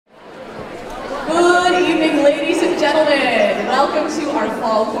gentlemen, welcome to our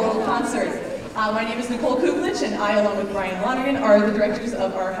fall choral concert. My name is Nicole Kublich, and I, along with Brian Lonergan, are the directors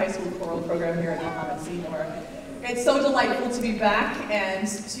of our high school choral program here at Mahomet, Seymour. It's so delightful to be back and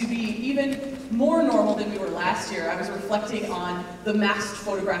to be even more normal than we were last year. I was reflecting on the masked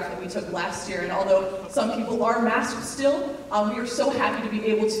photograph that we took last year, and although some people are masked still, we are so happy to be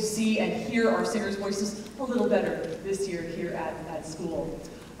able to see and hear our singers' voices a little better this year here at school.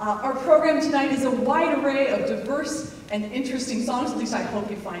 Our program tonight is a wide array of diverse and interesting songs, at least I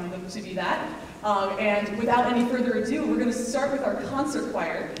hope you find them to be that. And without any further ado, we're going to start with our concert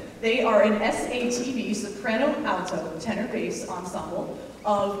choir. They are an SATB, soprano, alto, tenor, bass ensemble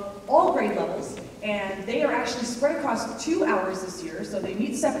of all grade levels, and they are actually spread across 2 hours this year, so they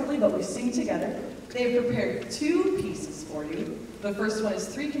meet separately, but we sing together. They have prepared 2 pieces for you. The first one is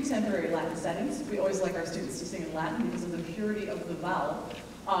 3 contemporary Latin settings. We always like our students to sing in Latin because of the purity of the vowel.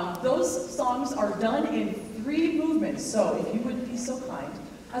 Those songs are done in 3 movements, so if you would be so kind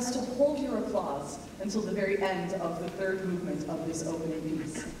as to hold your applause until the very end of the 3rd movement of this opening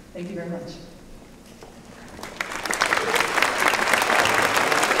piece. Thank you very much.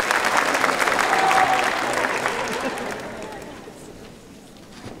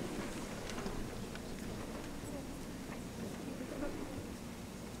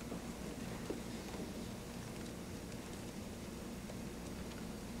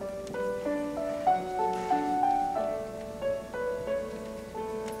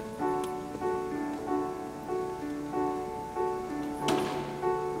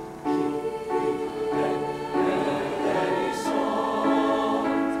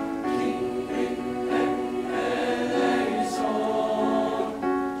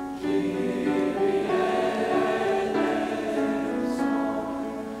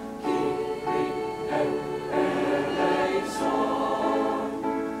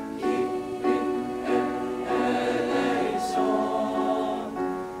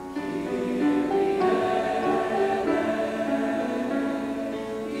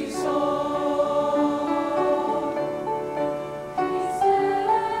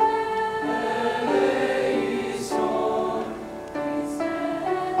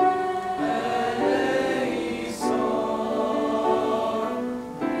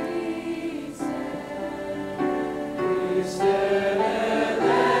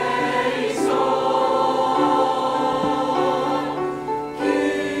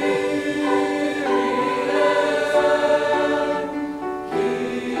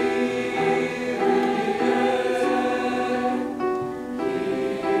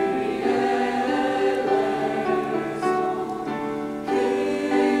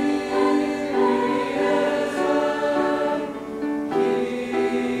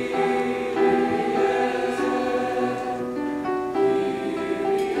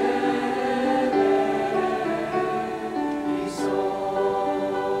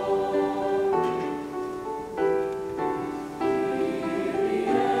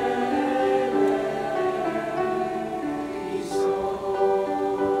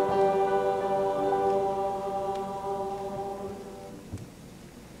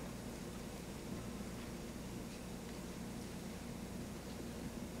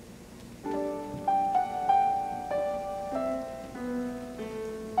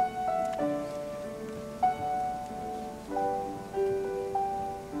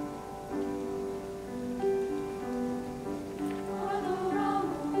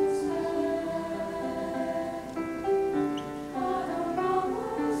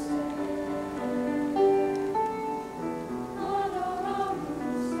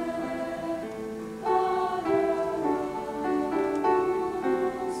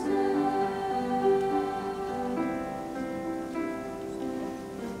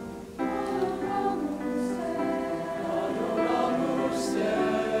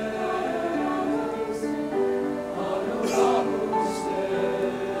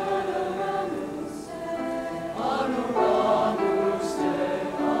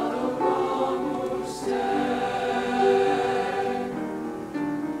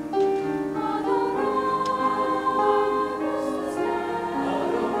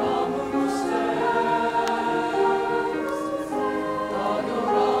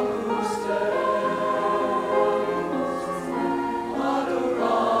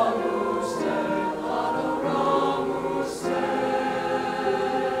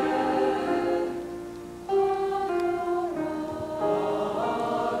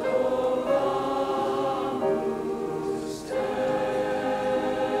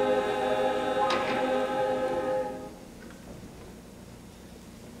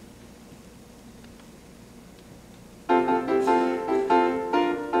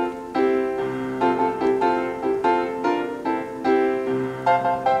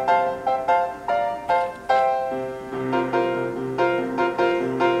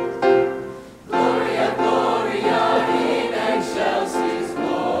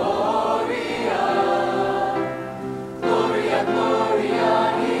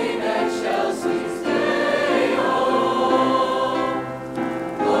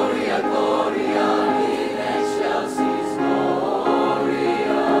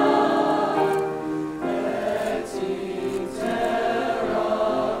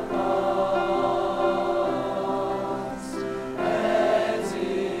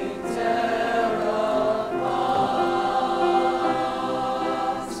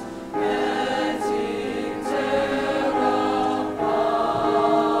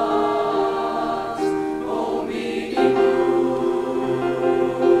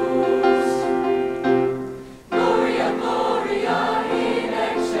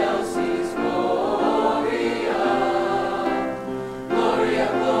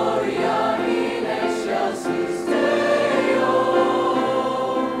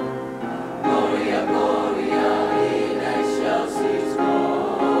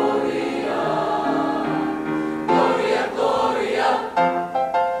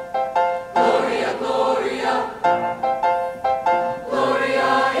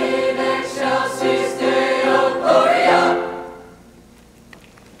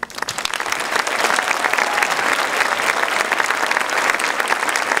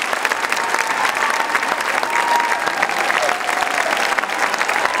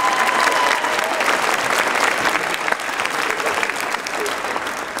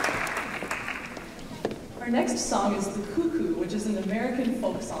 next song is The Cuckoo, which is an American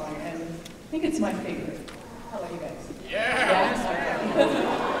folk song, and I think it's my favorite. How about you guys? Yeah!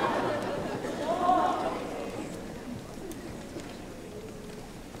 Yeah?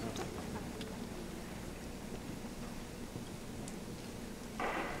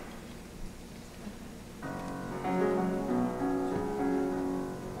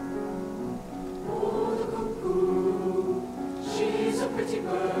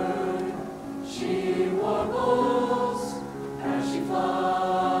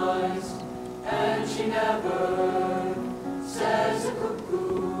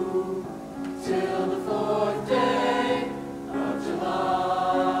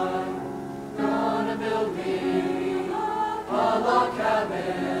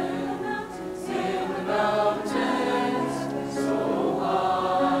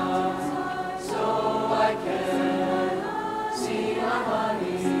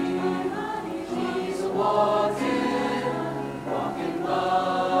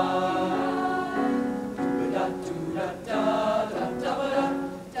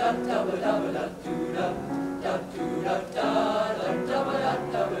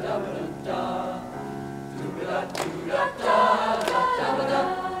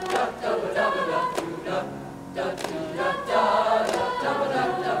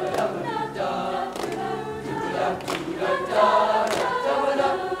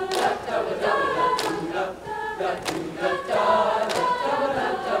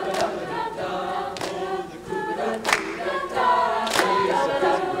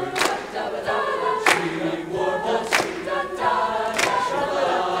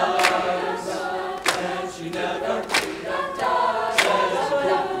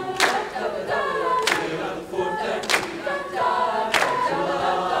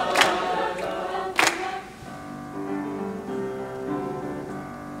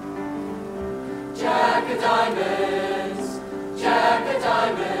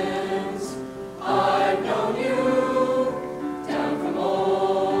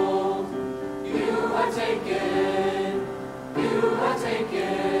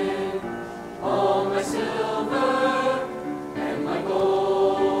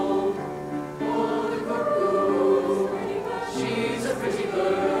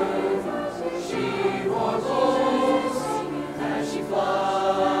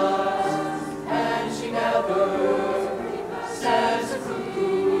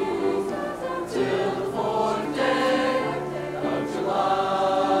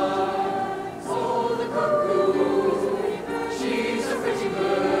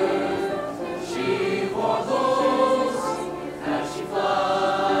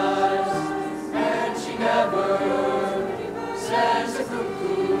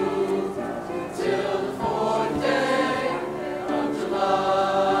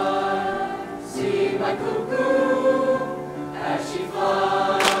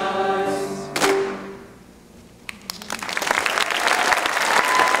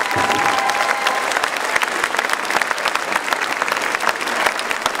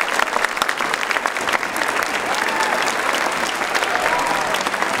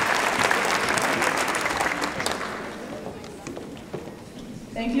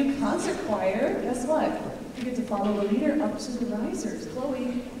 Thank you, concert choir. Guess what? You get to follow the leader up to the risers. Chloe,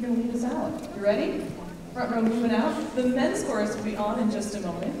 you're going to lead us out. You ready? Front row moving out. The men's chorus will be on in just a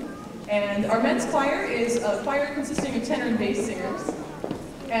moment. And our men's choir is a choir consisting of tenor and bass singers.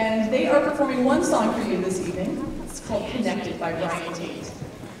 And they are performing one song for you this evening. It's called Connected by Brian Tate.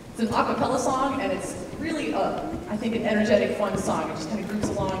 It's an a cappella song, and it's really, I think, an energetic, fun song. It just kind of groups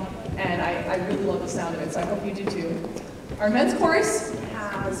along, and I really love the sound of it, so I hope you do too. Our men's chorus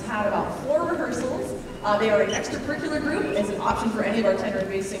has had about 4 rehearsals. They are an extracurricular group. It's an option for any of our tenor and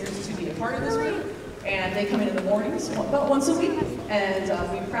bass singers to be a part of this group. And they come in the mornings, about once a week,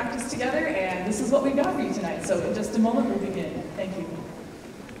 and we practice together, and this is what we've got for you tonight. So in just a moment, we'll begin. Thank you.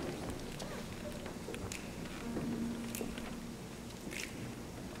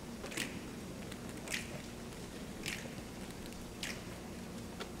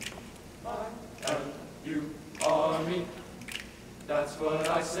 That's what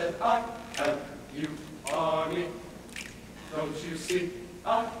I said, I am, you are me. Don't you see,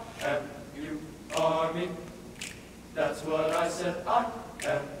 I am, you are me. That's what I said, I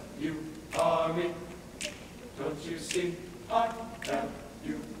am, you are me. Don't you see, I am,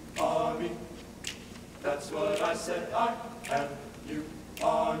 you are me. That's what I said, I am, you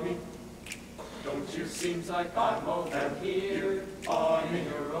are me. Don't you seems like I'm over here, and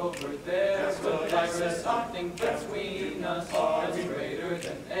you're over there. That's what I said, something between us that's greater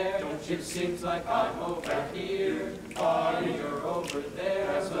than air. Don't you seems like I'm over here, and you're over there.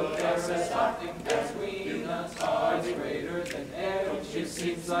 That's what I said, something between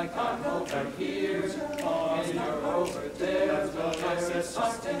like I'm over here, and you're over there. That's what I said,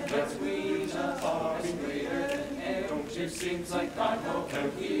 something between us is greater than air. Don't you seem like I'm over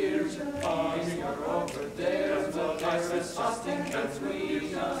here, and you're over there. That's what I said, something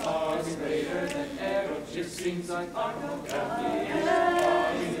between us is greater than air. Don't you seem like I'm over here,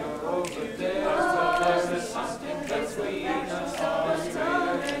 and you're over there. That's what I said, something between us is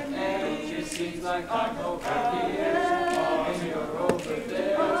greater than air. Don't you seem like I'm over here, and you're over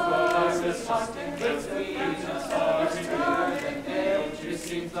there. That's what I said, something between us is greater than air. Don't you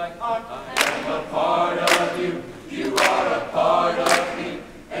seem like I am a part of you, you are a part of me,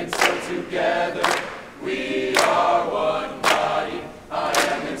 and so together we are one body. I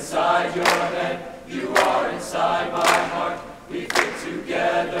am inside your head, you are inside my heart. We fit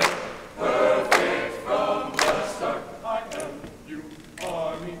together, perfect from the start. I am, you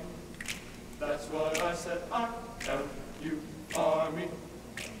are me. That's what I said. I am, you are me.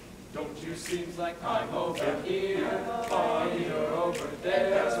 Don't you seem like I'm over here, and you're over there.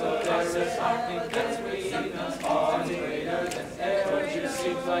 That's what I said. Something between us is greater than air. Don't you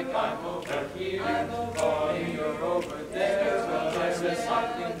seem like I'm over here, and you're over there. That's what I said.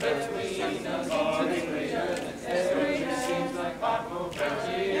 Something between us is greater than air. Don't you seem like I'm over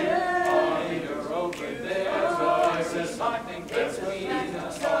here, and you're over there. That's what I said. Something between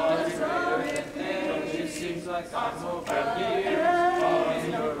us is greater than air. Don't you seem like I'm over here,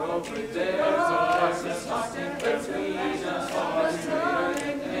 and you're over there. That's what I said. Something between us is greater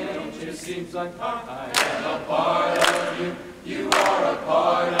than air. Don't you seem like I am a part of you, you are a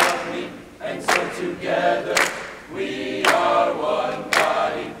part of me, and so together we are one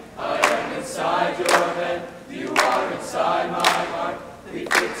body. I am inside your head, you are inside my heart. We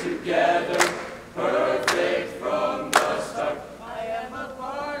fit together, perfect from the start. I am a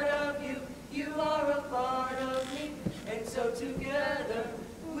part of you, you are a part of me, and so together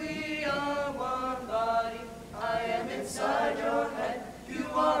we are one body. I am inside your head, you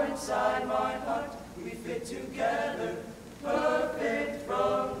are inside my heart. We fit together, perfect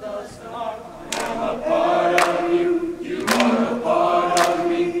from the start. I am a part of you, you are a part of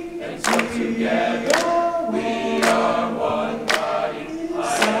me, and so together we are one body. I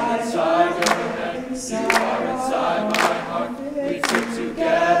am inside your head, you are inside my heart. We fit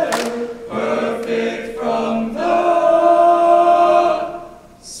together, perfect from the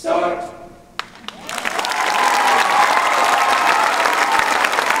start.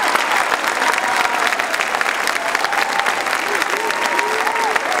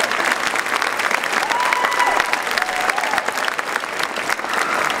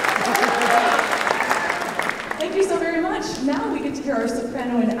 Thank you so very much. Now we get to hear our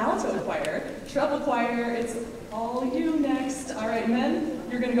soprano and alto choir. Treble choir, it's all you next. All right, men,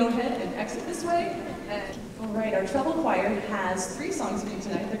 you're going to go ahead and exit this way. And, all right, our treble choir has 3 songs for you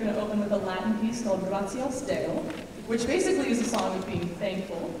tonight. They're going to open with a Latin piece called Gracias Deo, which basically is a song of being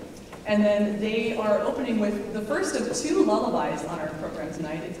thankful. And then they are opening with the first of 2 lullabies on our program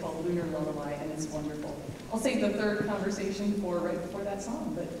tonight. It's called Lunar Lullaby, and it's wonderful. I'll save the third conversation for right before that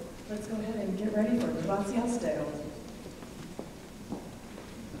song, but let's go ahead and get ready for Gracias Deo. Gracias, Deo.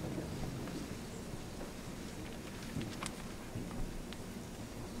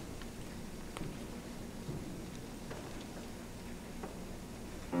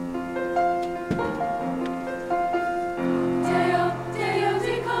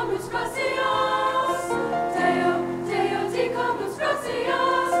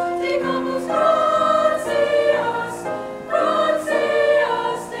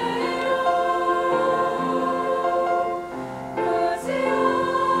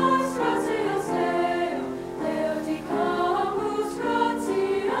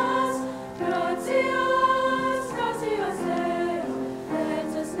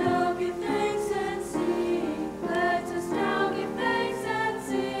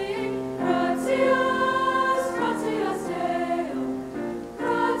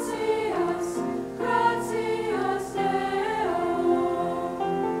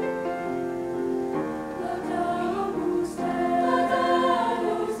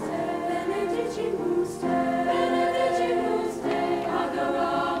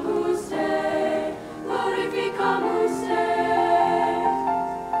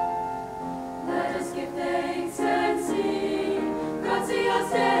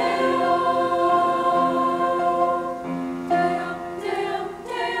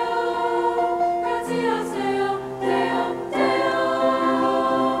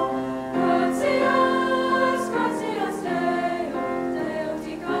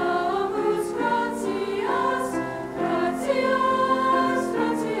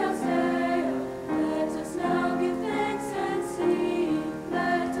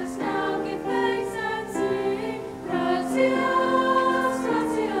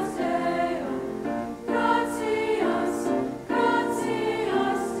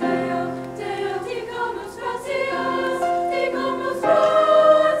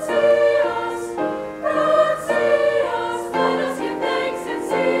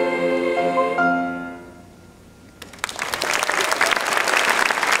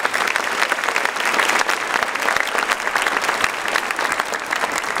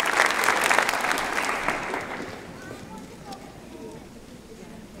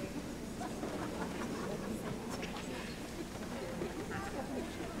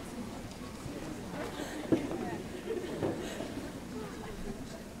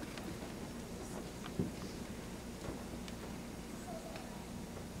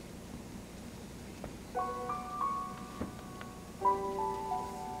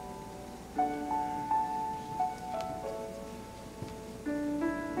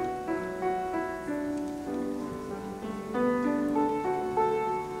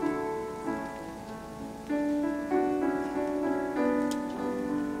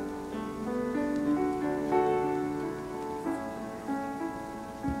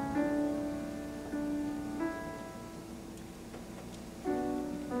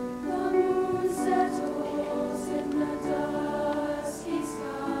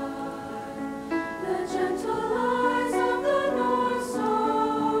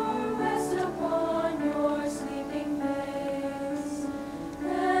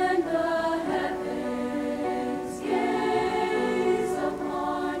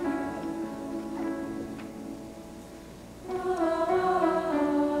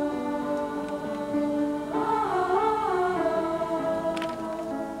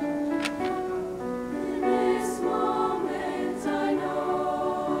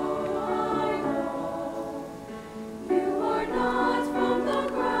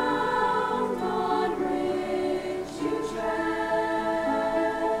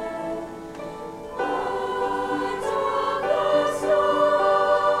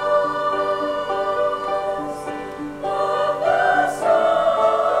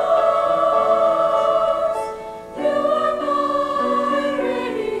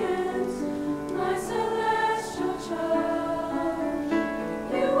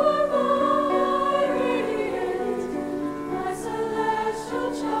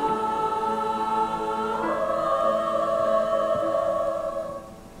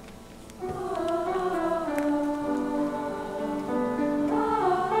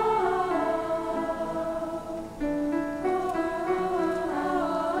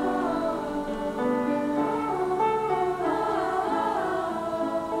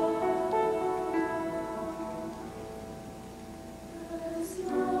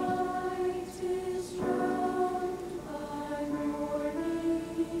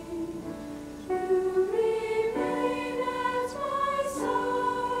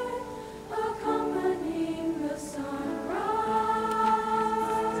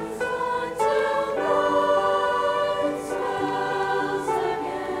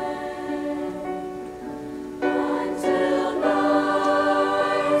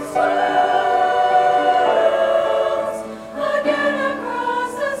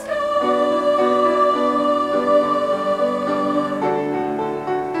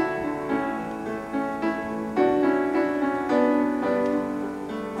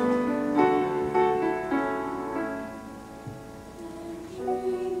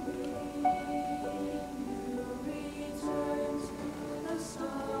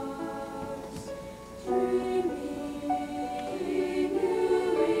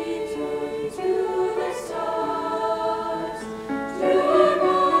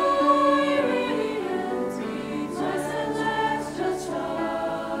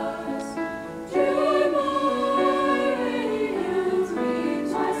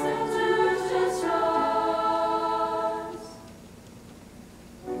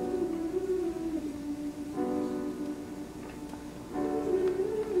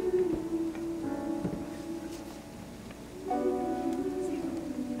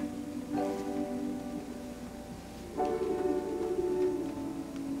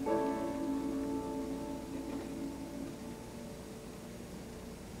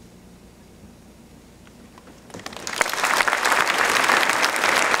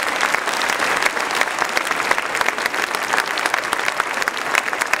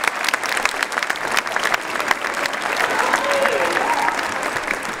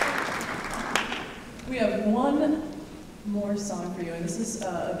 is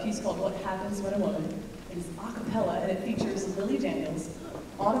a piece called What Happens When a Woman. It is a cappella, and it features Lily Daniels,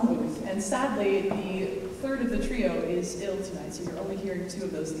 Autumn Booth, and sadly, the third of the trio is ill tonight, so you're only hearing two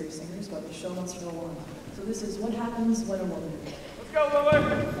of those three singers, but the show must go on. So this is What Happens When a Woman. Let's go,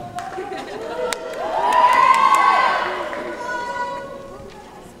 Lily!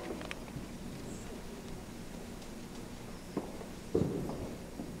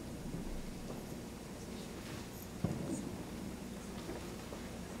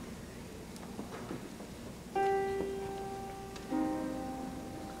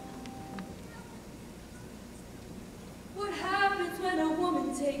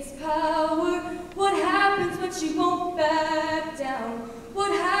 Takes power. What happens when she won't back down?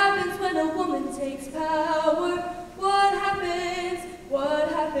 What happens when a woman takes power? What happens? What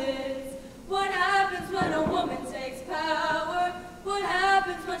happens? What happens when a woman takes power? What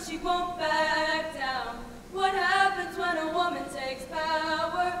happens when she won't back down? What happens when a woman takes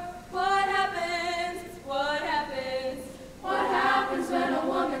power? What happens? What happens? What happens when a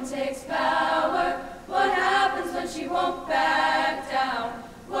woman takes power? What happens when she won't back down?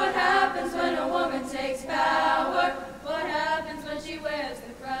 What happens when a woman takes power? What happens when she wears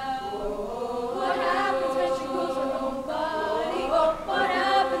the crown? What happens when she rules her own body? What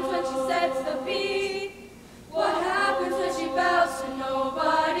happens when she sets the beat? What happens when she bows to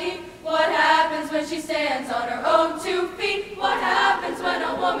nobody? What happens when she stands on her own 2 feet? What happens when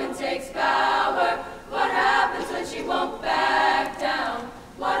a woman takes power? What happens when she won't back down?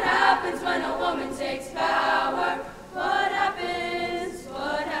 What happens when a woman takes power? What happens?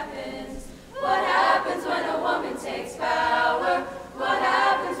 What happens? What happens when a woman takes power? What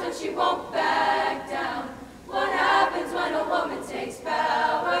happens when she won't back down? What happens when a woman takes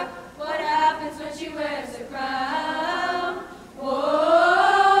power? What happens when she wears a crown?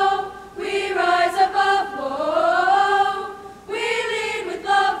 Whoa, we rise above, whoa, we lead with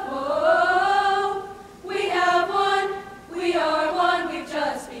love, whoa, we have won, we are one, we've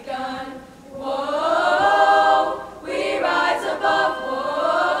just begun, whoa, we rise above,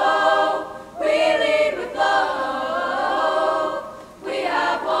 whoa, we lead with love, we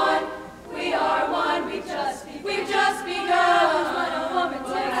have won, we are one, we've just begun. When a woman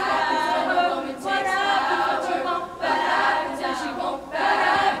takes power, what happens when she won't back down? She won't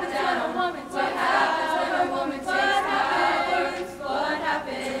back down. What happens when a woman takes power? What happens? What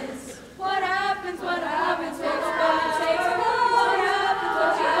happens? What happens when a woman takes power? What happens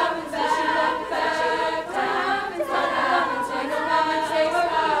when she won't back down? What happens when a woman takes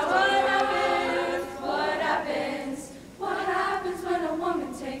power? What happens? What happens when a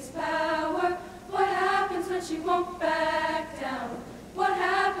woman takes power? What happens when she won't back down? What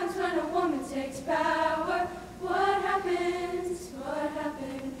happens when a woman takes power? What happens? What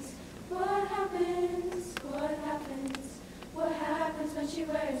happens? What happens? What happens? What happens when she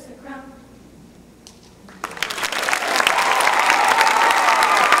wears the crown?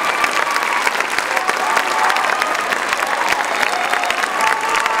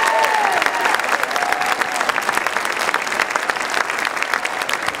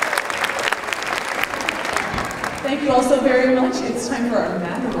 Thank you all so very much. It's time for our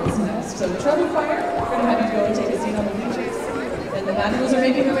madrigals next. So Trouble Choir, we're going to have you go and take a seat on the bleachers. And the madrigals are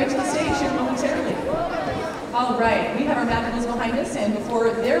making their way to the stage here momentarily. All right, we have our madrigals behind us, and before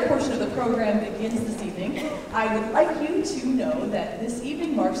their portion of the program begins this evening, I would like you to know that this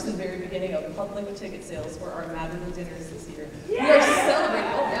evening marks the very beginning of public ticket sales for our madrigal dinners this year. Yeah. We are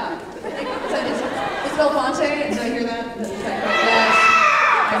celebrating, oh yeah. Is Belfonte, did I hear that? Yes,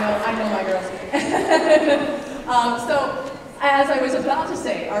 I know my girls. So, as I was about to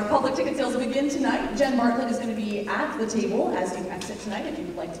say, our public ticket sales begin tonight. Jen Martlet is going to be at the table as you exit tonight. If you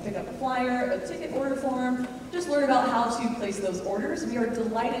would like to pick up a flyer, a ticket order form, just learn about how to place those orders. We are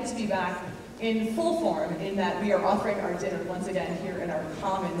delighted to be back in full form in that we are offering our dinner once again here in our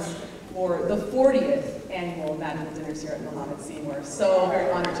Commons for the 40th annual Madrigal Dinners here at Mahomet, Seymour. So very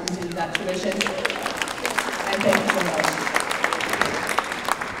honored to continue that tradition. And thank you so much.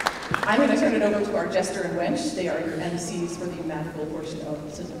 I'm going to turn it over to our Jester and Wench. They are your MCs for the madrigal portion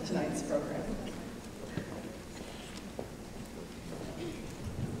of tonight's program.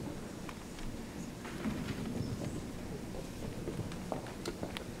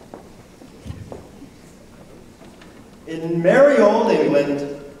 In merry old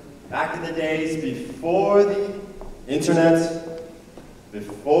England, back in the days before the internet,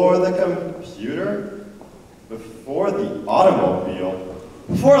 before the computer, before the automobile,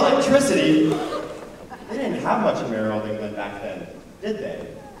 before electricity, they didn't have much in merry old England back then, did they?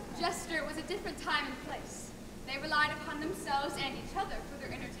 Jester, it was a different time and place. They relied upon themselves and each other for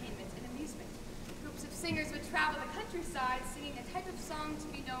their entertainment and amusement. Groups Groups of singers would travel the countryside singing a type of song to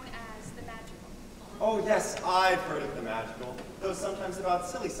be known as the magical. Oh yes, I've heard of the magical, though sometimes about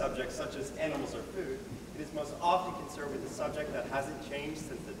silly subjects such as animals or food. It is most often concerned with a subject that hasn't changed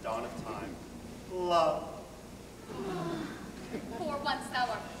since the dawn of time. Love. For once thou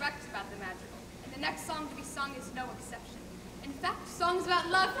art correct about the magical, and the next song to be sung is no exception. In fact, songs about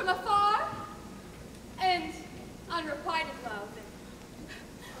love from afar, and unrequited love, and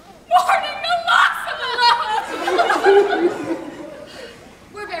mourning the loss of a love.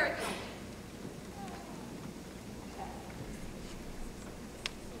 We're very common.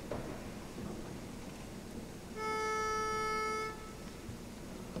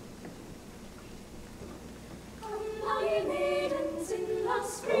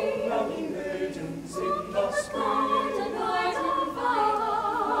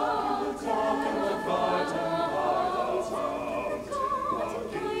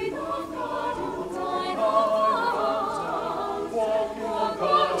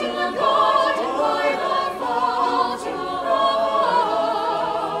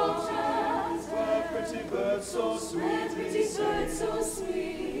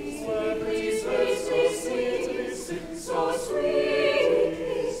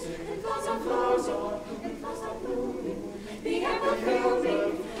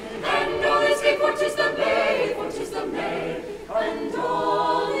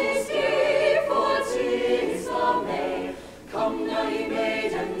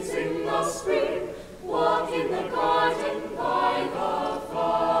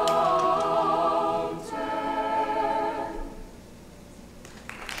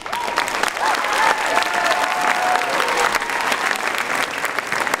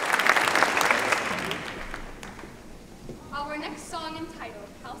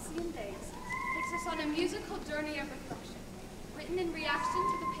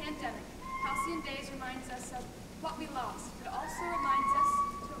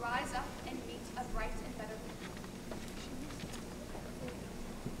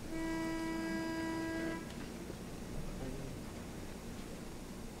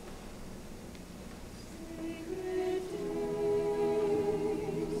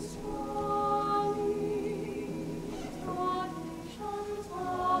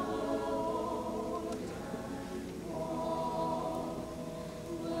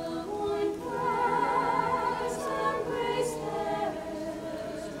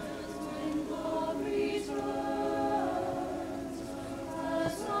 Return.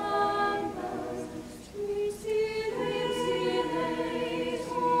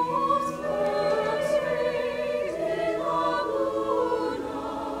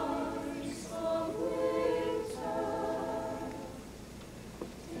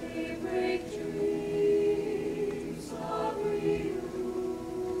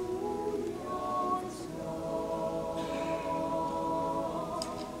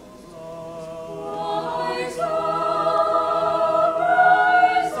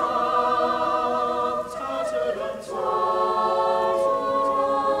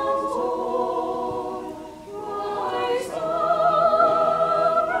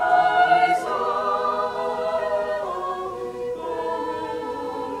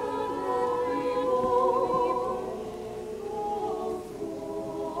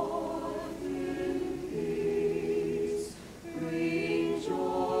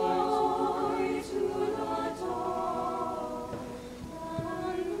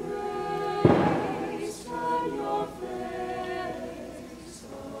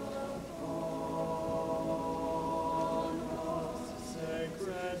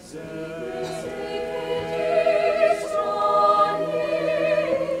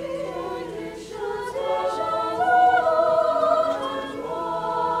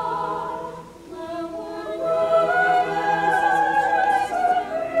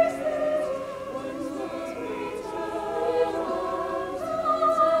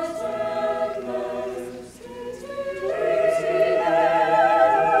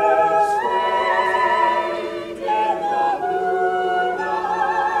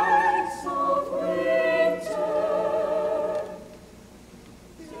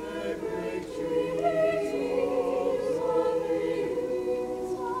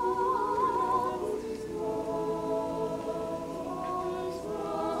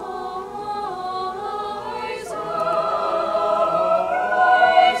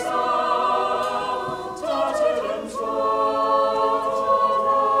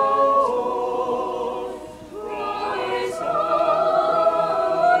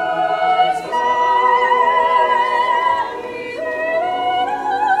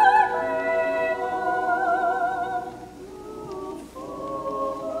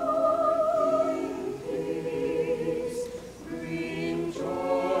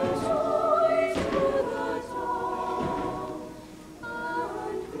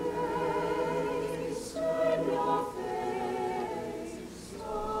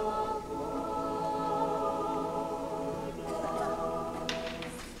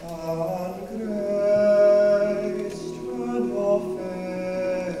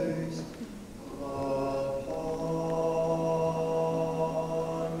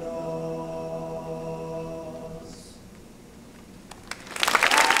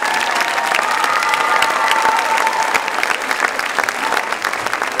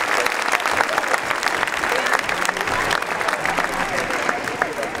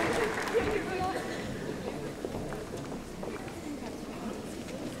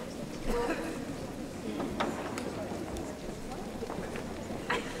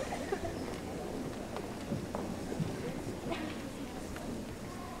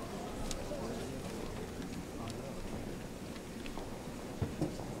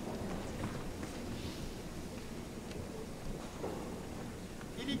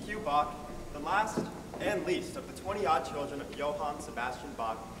 P.D.Q. Bach, the last and least of the 20-odd children of Johann Sebastian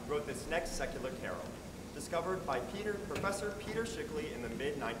Bach, wrote this next secular carol, discovered by Professor Peter Schickley in the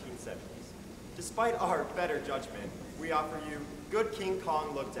mid-1970s. Despite our better judgment, we offer you Good King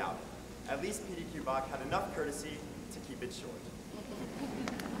Kong Looked Out. At least P.D.Q. Bach had enough courtesy to keep it short.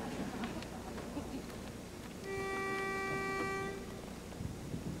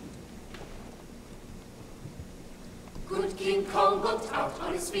 Good King Kong looked out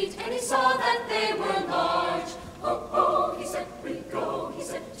on his feet, and he saw that they were large. Oh, oh, he said, we go, he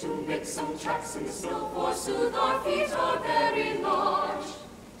said, to make some tracks in the snow, forsooth our feet are very large.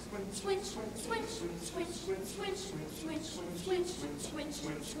 Swinch, swinch, swinch, swinch, swinch, swinch, swinch, swinch, swinch, swinch,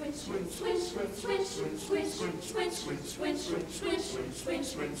 swinch, swinch, swinch, swinch, swinch, swinch,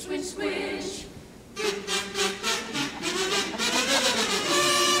 swinch, swinch, swinch.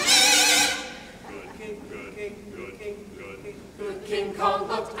 Good King Kong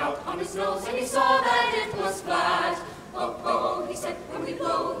looked out on his nose, and he saw that it was flat. Oh, oh, he said, when we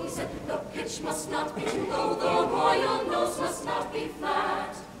blow, he said, the pitch must not be too low, the royal nose must not be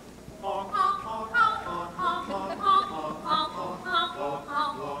flat.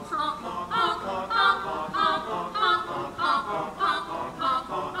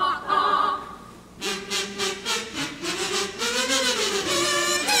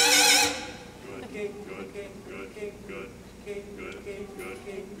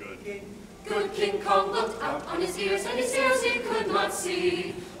 Good King Kong looked out on his ears, and his ears he could not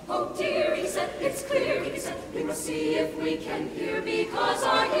see. Oh dear, he said, it's clear, he said, we must see if we can hear, because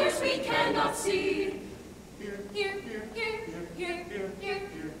our ears we cannot see. Hear, hear, hear, hear, hear, hear,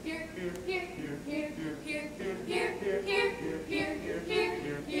 hear, hear, hear, hear, hear, hear, hear, hear,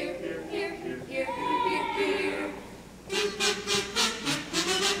 hear, hear, hear.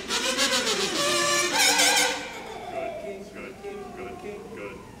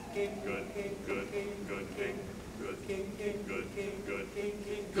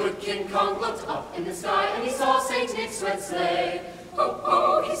 Good King Kong looked up in the sky, and he saw St. Nick's red sleigh. Oh,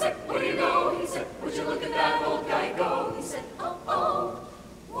 oh, he said, what do you know? He said, would you look at that old guy go? He said, oh, oh,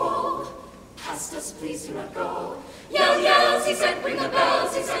 whoa, past us, please do not go. Yell, yells, he said, ring the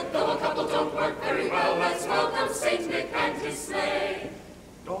bells, he said, though a couple don't work very well, let's welcome St. Nick and his sleigh.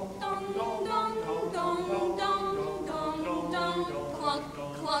 Dong, dong, dong, dong, dong, dong, dong, dong, clunk,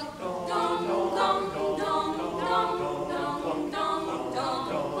 clunk, dong, dong, dong, dong, dong, dong, dong,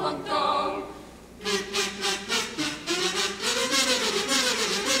 dong, clunk, dong.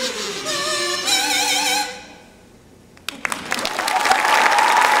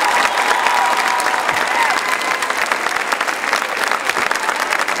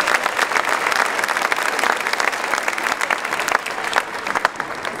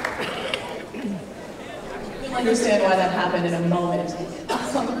 Understand why that happened in a moment.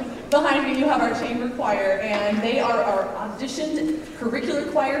 Behind me you have our chamber choir, and they are our auditioned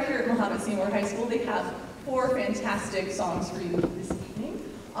curricular choir here at Mahomet Seymour High School. They have 4 fantastic songs for you this evening.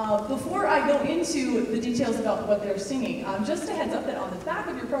 Before I go into the details about what they're singing, just a heads up that on the back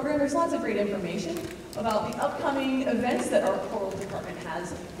of your program there's lots of great information about the upcoming events that our choral department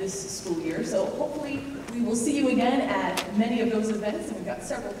has this school year. So hopefully we will see you again at many of those events, and we've got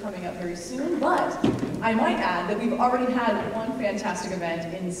several coming up very soon. But I might add that we've already had one fantastic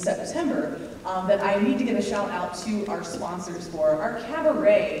event in September that I need to give a shout out to our sponsors for. Our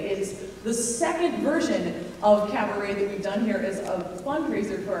cabaret is the second version of cabaret that we've done here as a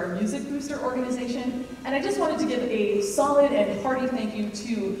fundraiser for our Music Booster organization. And I just wanted to give a solid and hearty thank you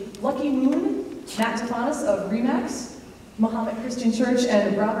to Lucky Moon, Matt Tefanis of Remax, Mahomet Christian Church,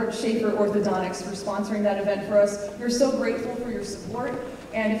 and Robert Schaefer Orthodontics for sponsoring that event for us. We're so grateful for your support.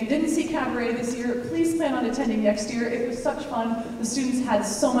 And if you didn't see cabaret this year, please plan on attending next year. It was such fun. The students had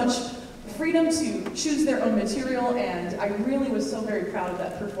so much freedom to choose their own material, and I really was so very proud of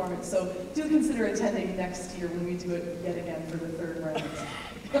that performance. So do consider attending next year when we do it yet again for the 3rd round.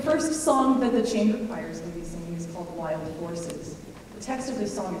 The first song that the chamber choir is going to be singing is called Wild Horses. The text of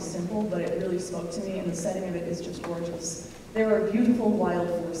this song is simple, but it really spoke to me, and the setting of it is just gorgeous. There are beautiful wild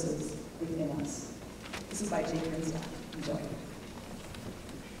forces within us. This is by Jake Grinstock. Enjoy.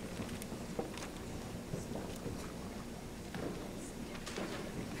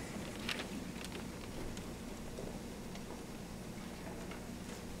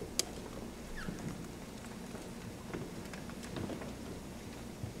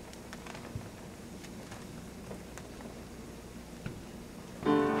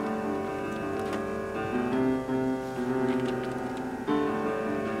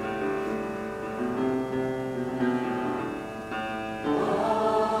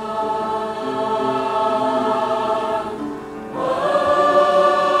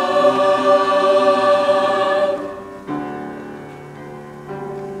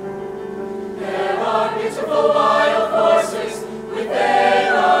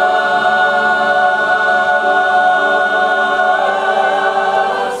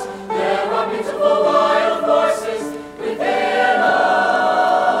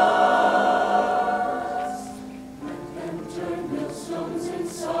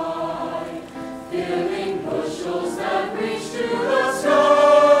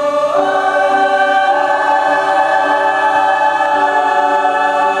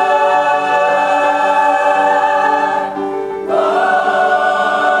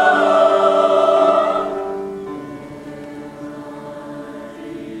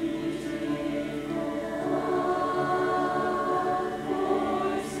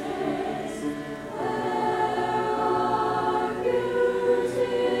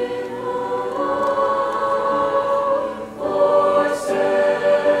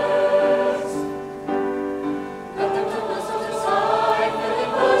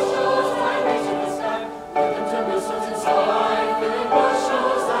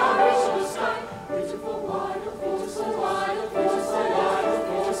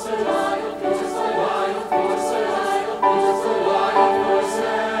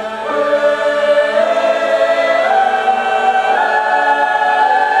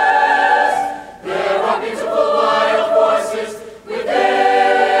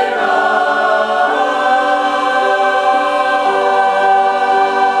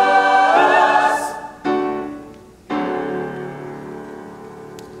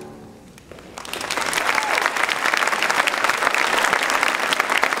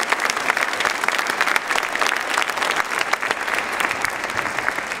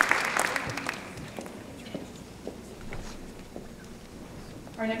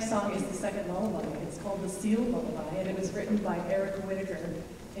 next song is the second lullaby. It's called The Seal Lullaby, and it was written by Eric Whitaker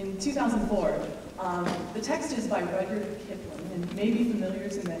in 2004. The text is by Rudyard Kipling, and may be familiar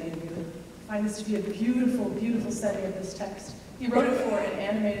to many of you. I find this to be a beautiful, beautiful setting of this text. He wrote it for an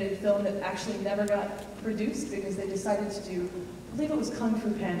animated film that actually never got produced because they decided to do, I believe it was Kung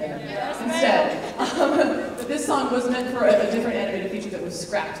Fu Panda instead. But this song was meant for a different animated feature that was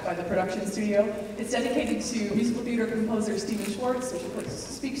scrapped by the production studio. It's dedicated to musical theater composer Stephen Schwartz, which of course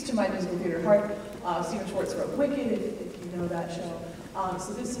speaks to my musical theater heart. Stephen Schwartz wrote Wicked, if you know that show.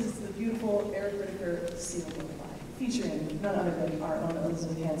 So this is the beautiful Eric Whitaker Seal Lullaby, featuring none other than our own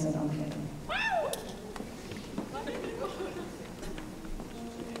Elizabeth Hansen on piano.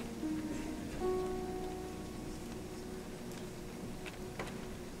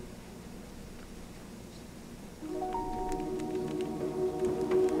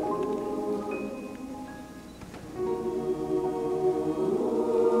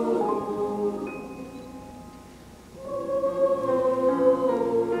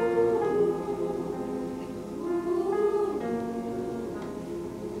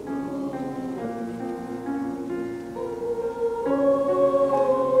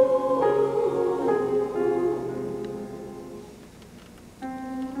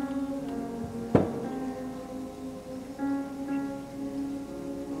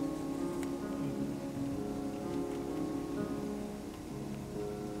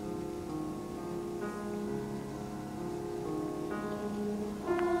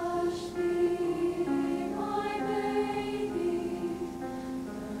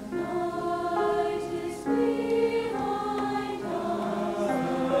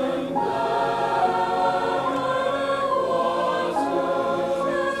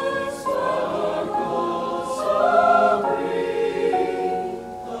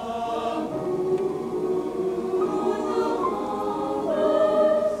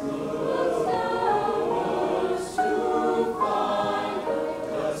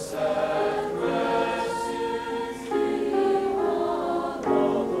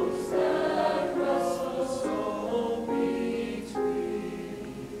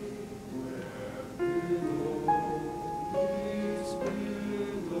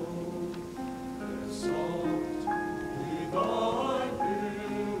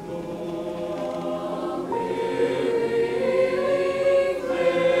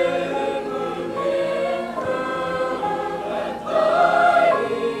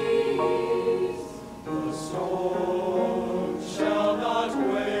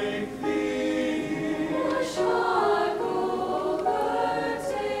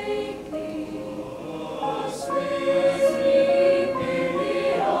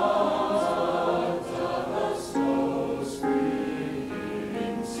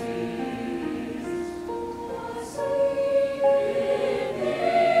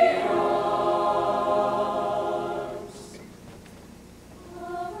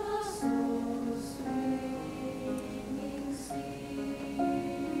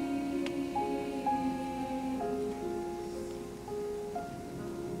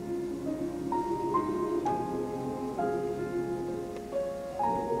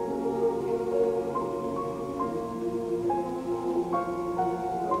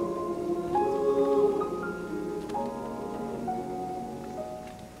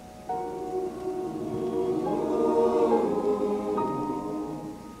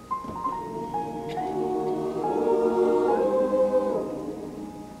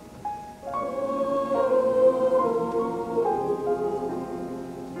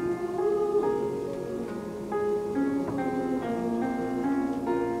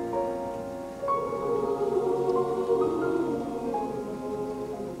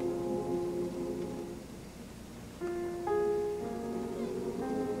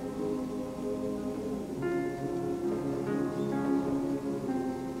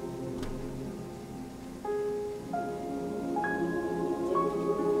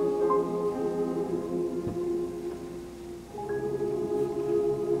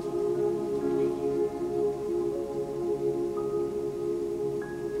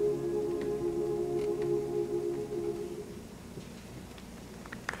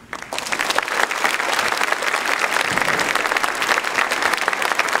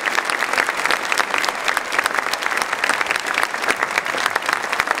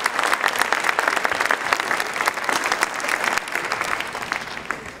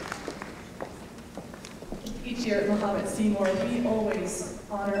 Here at Mahomet Seymour, we always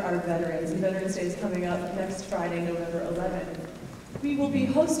honor our veterans, and Veterans Day is coming up next Friday, November 11th. We will be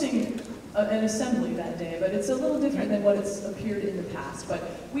hosting an assembly that day, but it's a little different than what it's appeared in the past. But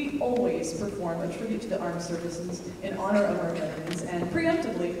we always perform a tribute to the armed services in honor of our veterans, and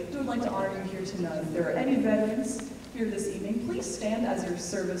preemptively, we would like to honor you here tonight. If there are any veterans here this evening, please stand as your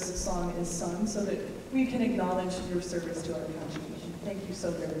service song is sung so that we can acknowledge your service to our country. Thank you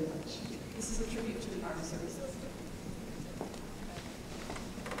so very much. This is a tribute to the armed services.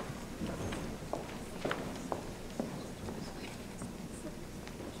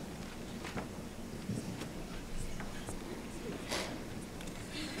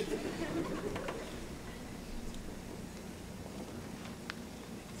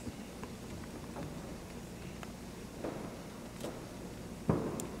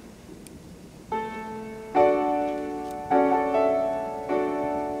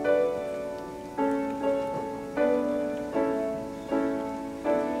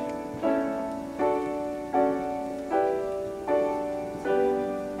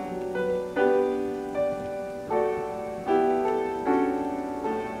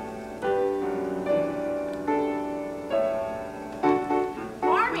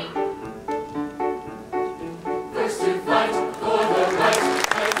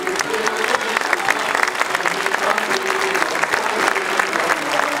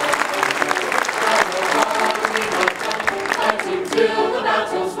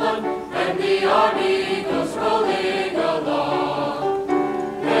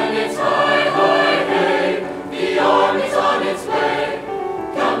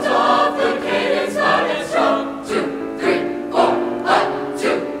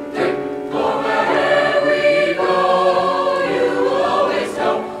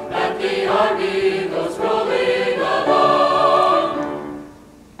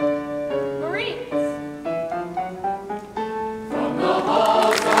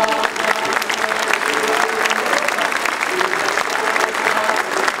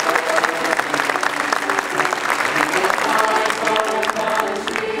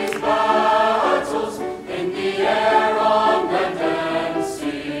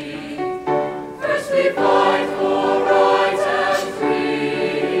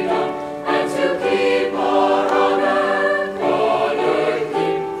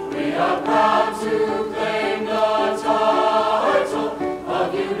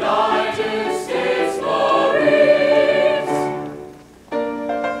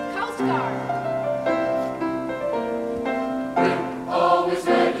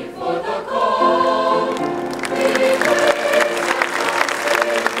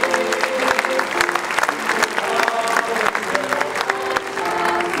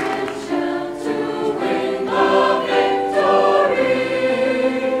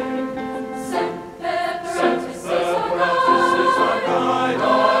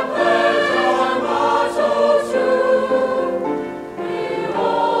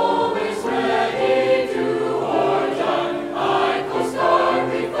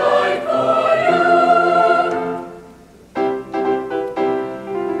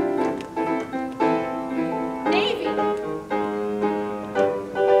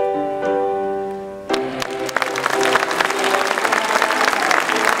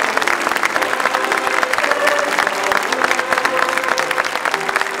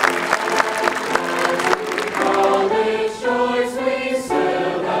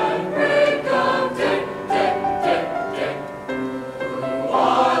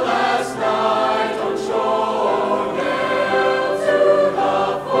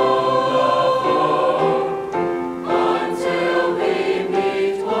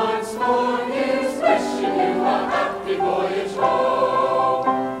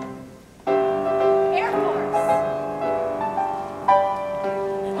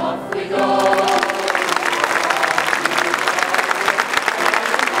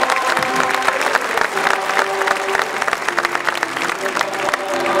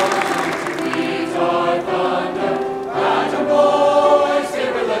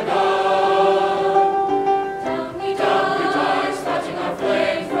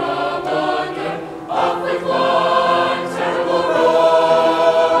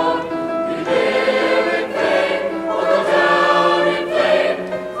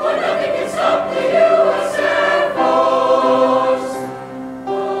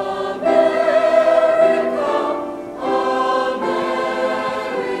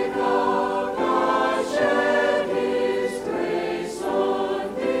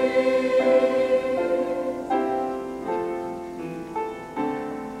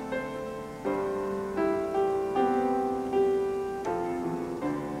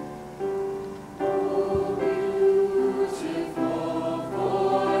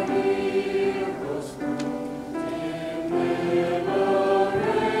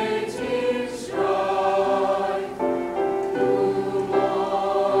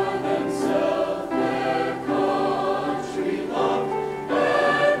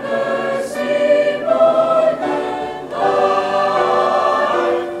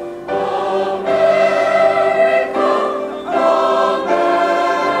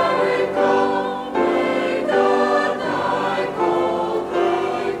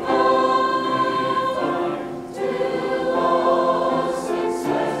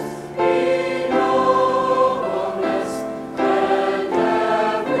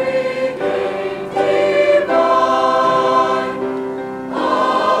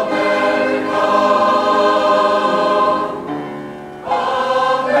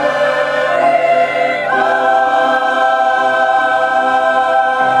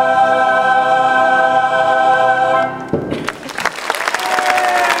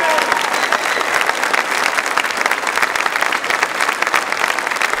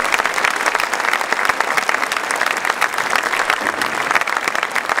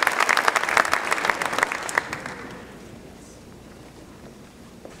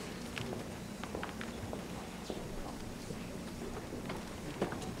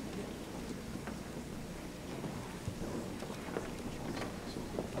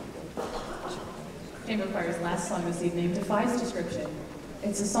 Seymour Choir's last song this evening defies description.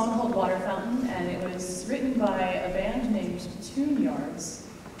 It's a song called Water Fountain, and it was written by a band named Tune Yards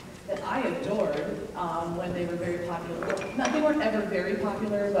that I adored when they were very popular. Well, they weren't ever very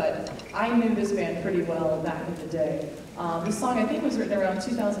popular, but I knew this band pretty well back in the day. This song, I think, was written around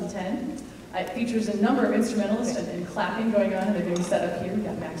 2010. It features a number of instrumentalists and clapping going on, and they're being set up here. We've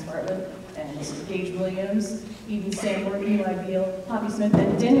got Max Bartlett and Gage Williams, Eden Seymour, Eli Beale, Poppy Smith,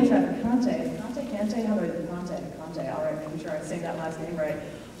 and Daniel Traficante. Cante? How do I do Conte? All right, making sure I say that last name right.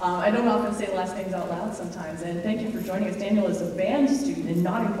 I don't often say last names out loud sometimes, and thank you for joining us. Daniel is a band student and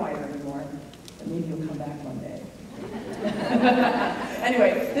not in choir anymore, but maybe you'll come back one day.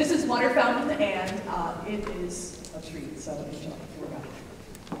 Anyway, this is Water Fountain, and it is a treat, so enjoy. Here we go.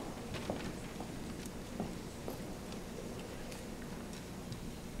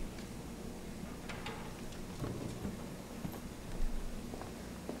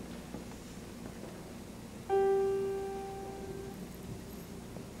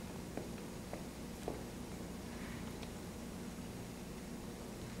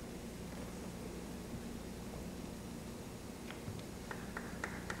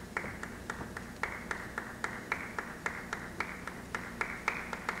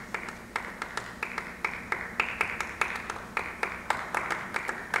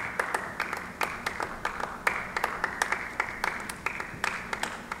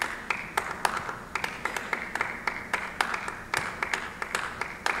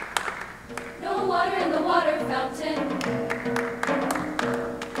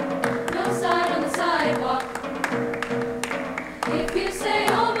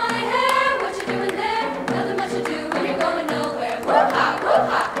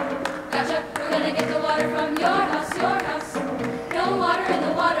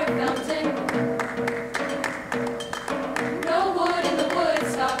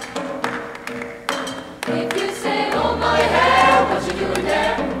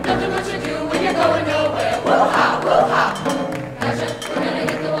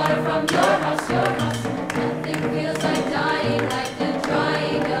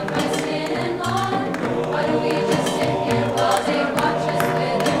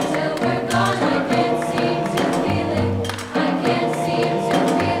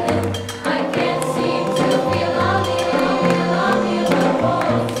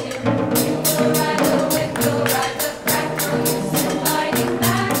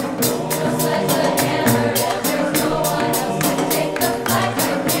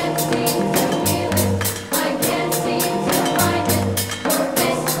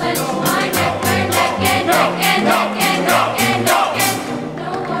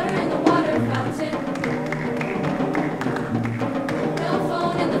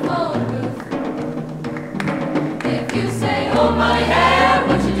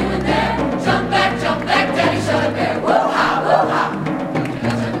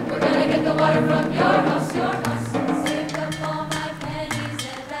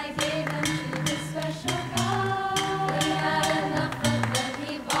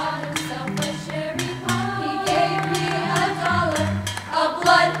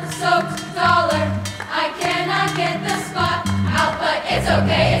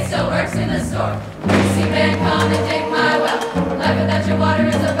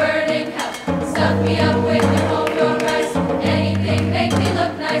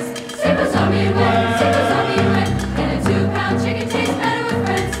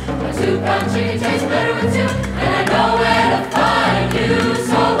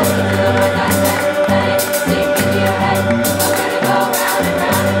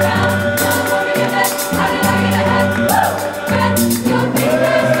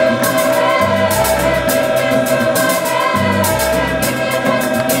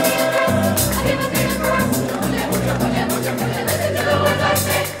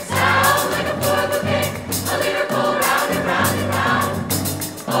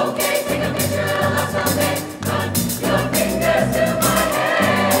 Okay, take a picture of us all day.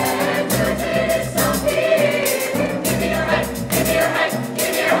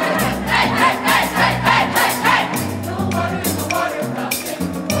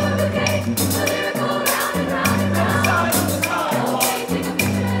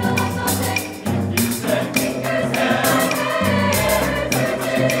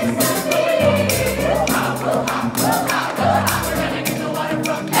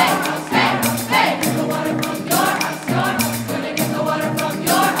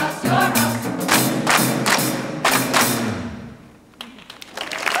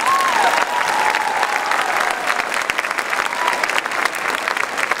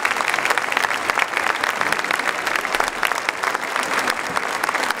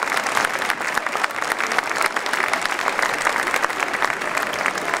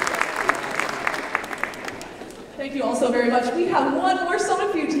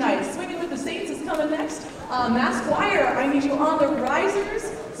 Mass choir, I need you on the risers,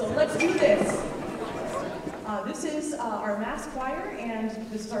 so let's do this. This is our mass choir, and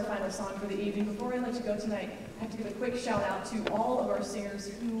this is our final song for the evening. Before I let you go tonight, I have to give a quick shout out to all of our singers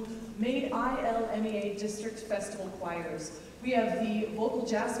who made ILMEA District Festival choirs. We have the Vocal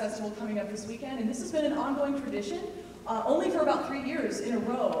Jazz Festival coming up this weekend, and this has been an ongoing tradition, only for about 3 years in a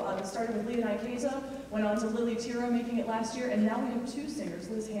row. It started with Leah Nikeza, went on to Lily Tiro making it last year, and now we have 2 singers,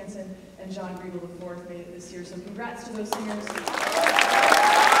 Liz Hansen and John Griegel IV, made it this year. So congrats to those singers.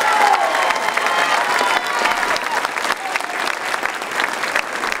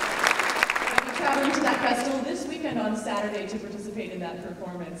 To that festival this weekend on Saturday to participate in that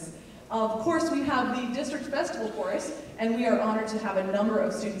performance. Of course, we have the District Festival Chorus, and we are honored to have a number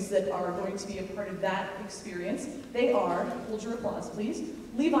of students that are going to be a part of that experience. They are, hold your applause please,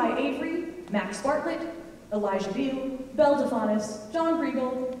 Levi Avery, Max Bartlett, Elijah Beal, Belle DeFanis, John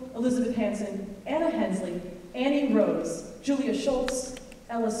Griegel, Elizabeth Hansen, Anna Hensley, Annie Rose, Julia Schultz,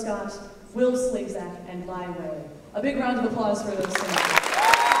 Ella Scott, Will Slazak, and Lai Wei. A big round of applause for those singers.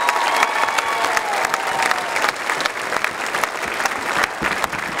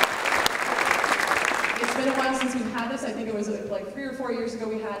 Since we've had this, I think it was like 3 or 4 years ago,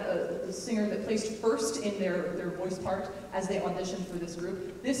 we had a singer that placed first in their voice part as they auditioned for this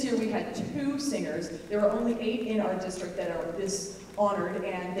group. This year we had 2 singers. There are only 8 in our district that are this honored,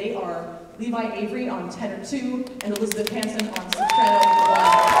 and they are Levi Avery on tenor 2 and Elizabeth Hansen on soprano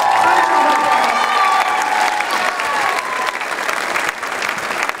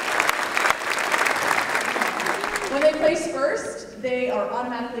 1. When they place first, they are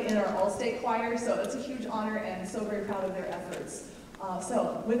automatically in our all-state choir, so it's a huge honor and so very proud of their efforts.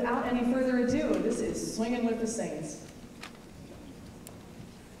 So without any further ado, this is Swingin' with the Saints.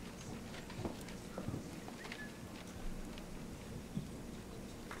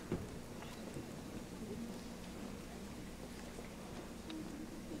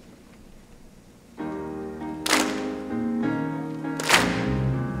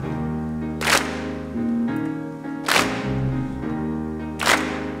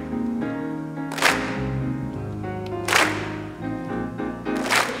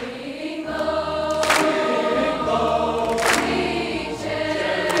 Jingle,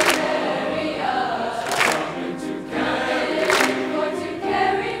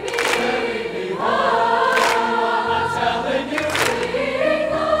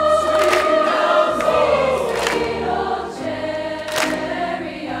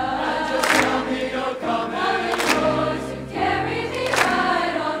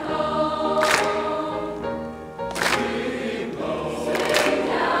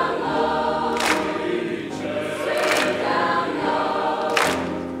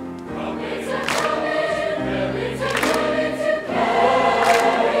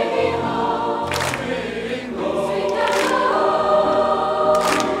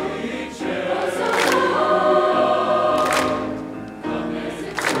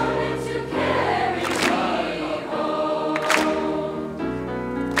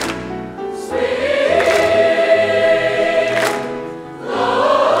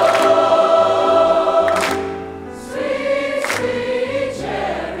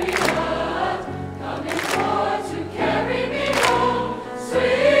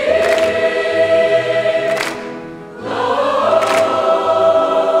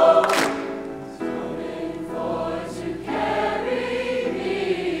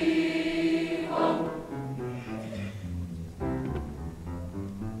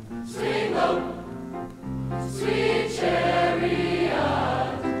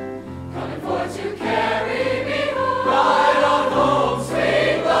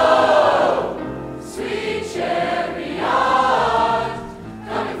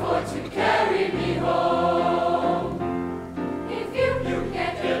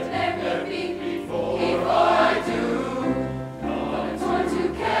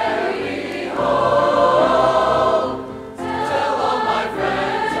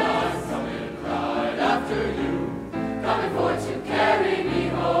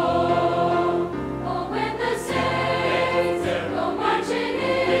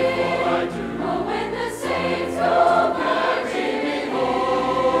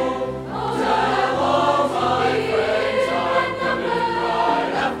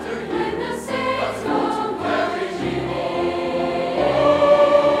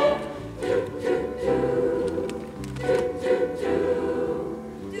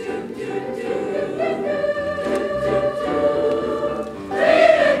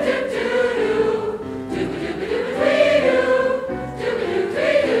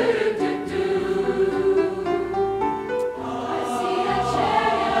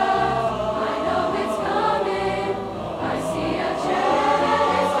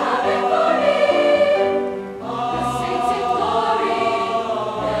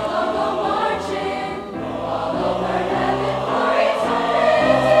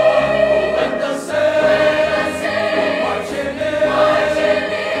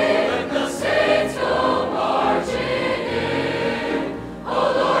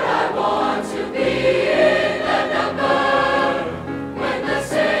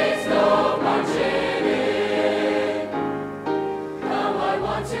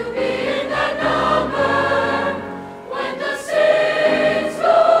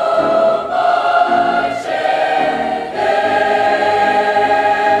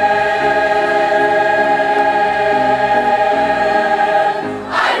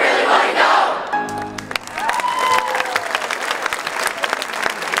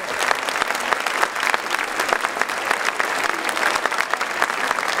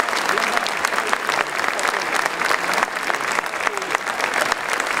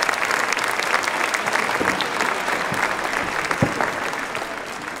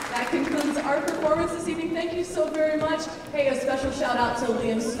 out to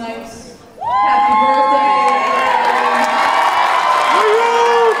Liam Snipes. Happy birthday.